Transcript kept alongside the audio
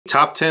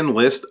top 10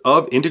 list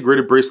of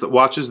integrated bracelet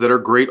watches that are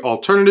great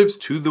alternatives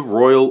to the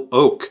Royal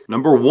Oak.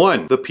 Number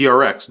 1, the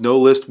PRX. No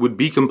list would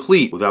be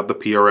complete without the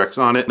PRX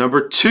on it.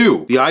 Number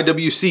 2, the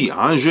IWC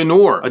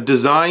Ingenieur, a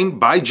design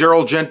by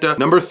Gerald Genta.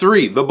 Number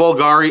 3, the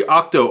Bulgari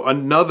Octo,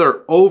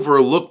 another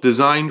overlooked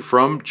design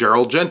from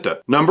Gerald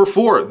Genta. Number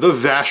 4, the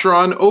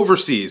Vacheron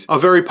Overseas, a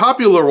very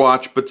popular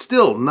watch, but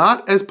still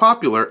not as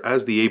popular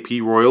as the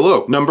AP Royal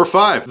Oak. Number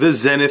 5, the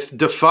Zenith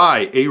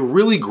Defy, a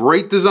really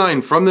great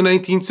design from the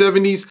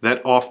 1970s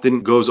that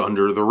often goes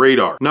under the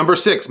radar. Number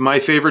 6, my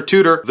favorite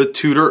Tudor, the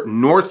Tudor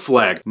North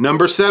Flag.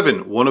 Number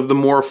 7, one of the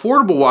more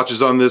affordable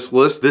watches on this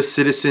list, the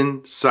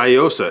Citizen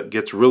Syosa.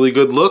 Gets really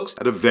good looks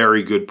at a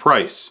very good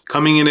price.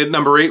 Coming in at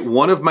number 8,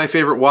 one of my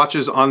favorite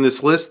watches on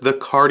this list, the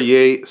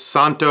Cartier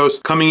Santos.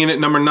 Coming in at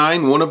number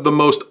 9, one of the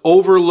most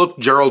overlooked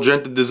Gerald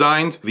Genta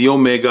designs, the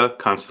Omega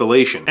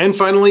Constellation. And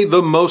finally,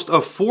 the most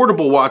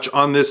affordable watch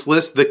on this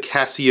list, the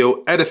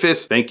Casio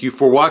Edifice. Thank you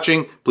for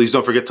watching. Please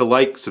don't forget to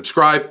like,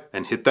 subscribe,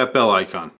 and hit that bell icon.